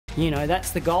You know,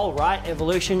 that's the goal, right?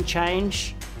 Evolution,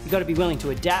 change. You've got to be willing to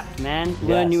adapt, man. Yes.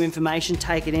 Learn new information,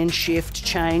 take it in, shift,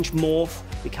 change, morph,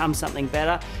 become something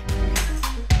better.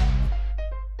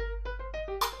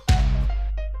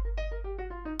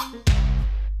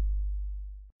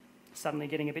 Suddenly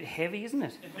getting a bit heavy, isn't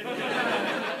it?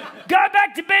 Go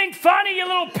back to being funny, you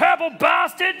little purple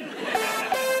bastard!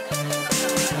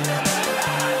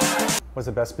 What's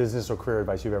the best business or career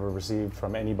advice you've ever received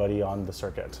from anybody on the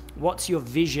circuit? What's your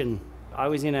vision? I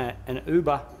was in an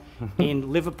Uber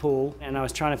in Liverpool and I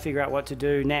was trying to figure out what to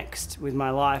do next with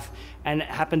my life, and it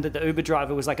happened that the Uber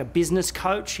driver was like a business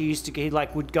coach. He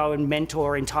would go and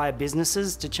mentor entire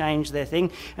businesses to change their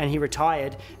thing, and he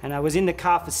retired, and I was in the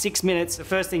car for 6 minutes. The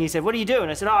first thing he said, "What do you do?"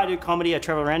 And I said, "Oh, I do comedy, I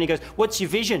travel around." He goes, "What's your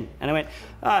vision?" And I went,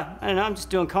 "Oh, I don't know, I'm just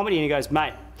doing comedy." And he goes,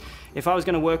 "Mate, if I was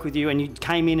going to work with you and you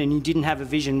came in and you didn't have a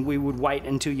vision, we would wait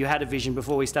until you had a vision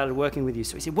before we started working with you."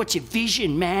 So he said, "What's your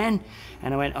vision, man?"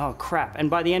 And I went, "Oh, crap." And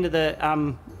by the end of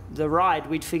the ride,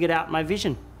 we'd figured out my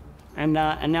vision. And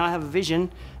now I have a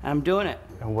vision and I'm doing it.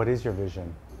 And what is your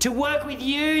vision? To work with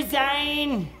you,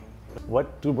 Zane.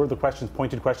 What were the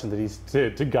pointed questions that he's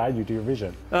to guide you to your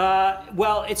vision?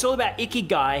 Well, it's all about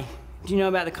Ikigai. Do you know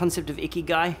about the concept of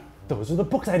Ikigai? Those are the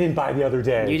books I didn't buy the other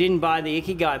day. You didn't buy the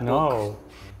Ikigai book? No.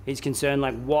 He's concerned,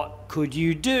 like, what could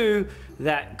you do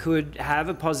that could have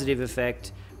a positive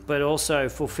effect, but also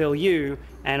fulfill you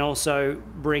and also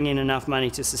bring in enough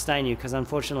money to sustain you? Because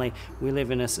unfortunately, we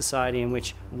live in a society in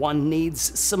which one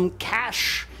needs some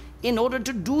cash in order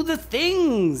to do the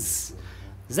things.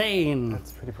 Zane.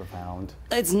 That's pretty profound.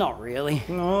 It's not really.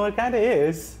 No, it kind of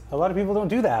is. A lot of people don't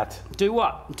do that. Do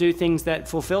what? Do things that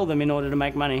fulfill them in order to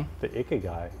make money. The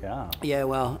Ikigai, yeah. Yeah,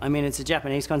 well, I mean, it's a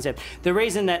Japanese concept. The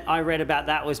reason that I read about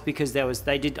that was because I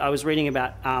was reading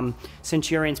about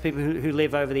centurions, people who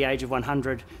live over the age of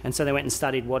 100, and so they went and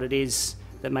studied what it is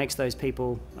that makes those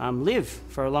people live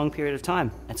for a long period of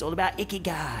time. It's all about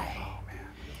Ikigai. Oh, man.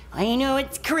 I know,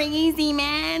 it's crazy,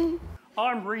 man.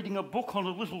 I'm reading a book on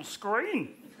a little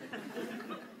screen.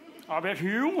 I bet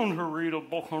you want to read a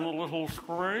book on a little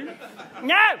screen.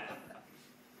 No!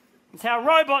 It's how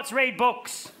robots read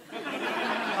books.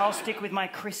 I'll stick with my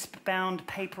crisp-bound,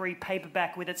 papery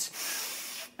paperback with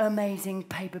its amazing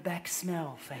paperback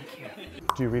smell, thank you.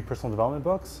 Do you read personal development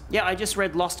books? Yeah, I just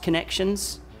read Lost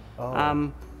Connections.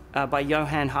 Oh. By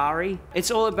Johann Hari.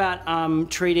 It's all about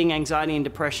treating anxiety and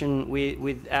depression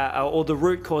or the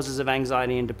root causes of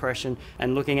anxiety and depression,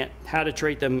 and looking at how to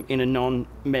treat them in a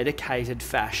non-medicated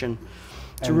fashion.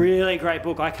 It's a really great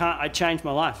book. I changed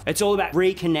my life. It's all about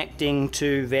reconnecting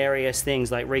to various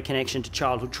things, like reconnection to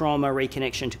childhood trauma,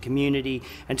 reconnection to community,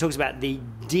 and talks about the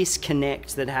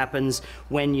disconnect that happens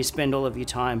when you spend all of your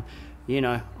time, you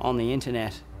know, on the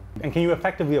internet. And can you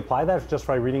effectively apply that just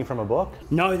by reading from a book?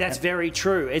 No, that's very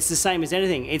true. It's the same as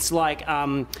anything. It's like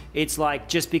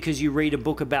just because you read a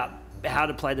book about how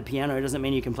to play the piano doesn't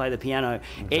mean you can play the piano.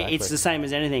 Exactly. It's the same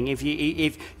as anything. If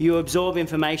you absorb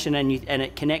information and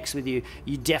it connects with you,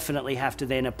 you definitely have to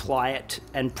then apply it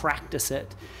and practice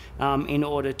it in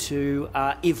order to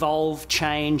evolve,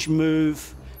 change,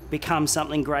 move, become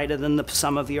something greater than the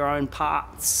sum of your own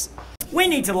parts. We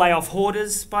need to lay off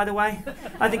hoarders, by the way.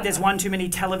 I think there's one too many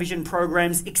television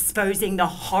programs exposing the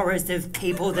horrors of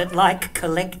people that like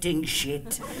collecting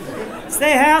shit. It's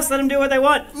their house, let them do what they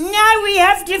want. No, we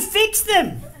have to fix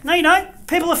them. No, you don't.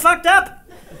 People are fucked up.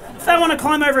 If they want to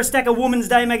climb over a stack of Woman's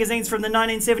Day magazines from the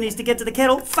 1970s to get to the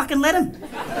kettle, fucking let them.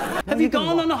 Have you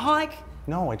gone on a hike?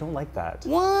 No, I don't like that.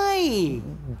 Why?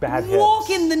 Bad hips.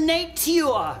 Walk in the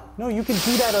nature. No, you can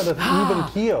do that at an even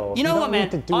keel. You know what, man? You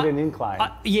don't need to do it at an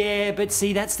incline. Yeah, but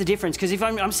see, that's the difference. Because if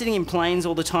I'm sitting in planes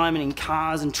all the time and in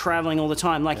cars and traveling all the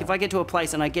time, like if I get to a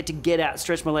place and I get out,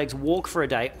 stretch my legs, walk for a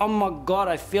day, oh my God,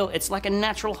 I feel it's like a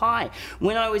natural high.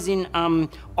 When I was in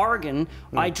Oregon,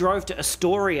 I drove to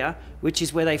Astoria, which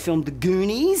is where they filmed The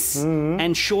Goonies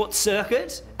and Short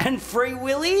Circuit and Free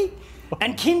Willy.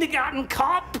 And Kindergarten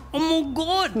Cop? Oh my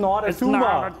God! Not a tumor.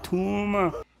 Not a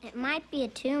tumor. It might be a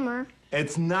tumor.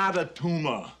 It's not a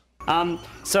tumor.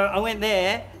 So I went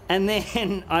there, and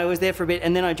then I was there for a bit,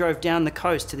 and then I drove down the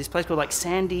coast to this place called like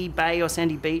Sandy Bay or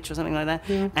Sandy Beach or something like that.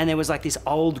 Yeah. And there was like this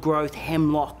old growth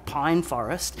hemlock pine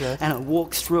forest, and I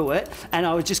walked through it, and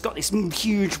I just got this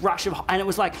huge rush of, and it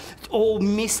was like all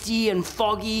misty and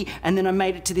foggy, and then I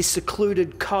made it to this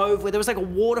secluded cove where there was like a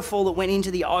waterfall that went into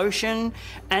the ocean,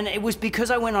 and it was because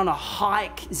I went on a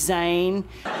hike, Zane.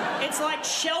 It's like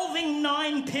shelving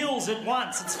 9 pills at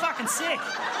once. It's fucking sick.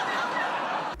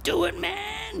 Do it,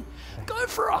 man. Go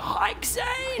for a hike, Zane.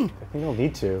 I think you'll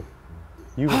need to.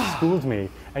 You schooled me.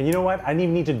 And you know what? I didn't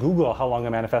even need to Google how long a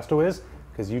manifesto is,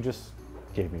 because you just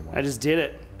gave me one. I just did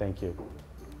it. Thank you.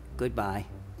 Goodbye.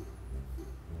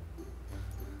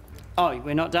 Oh,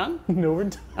 we're not done? No, we're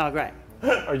done. Oh, great.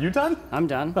 Are you done? I'm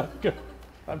done. Good.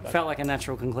 I'm done. Felt like a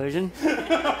natural conclusion.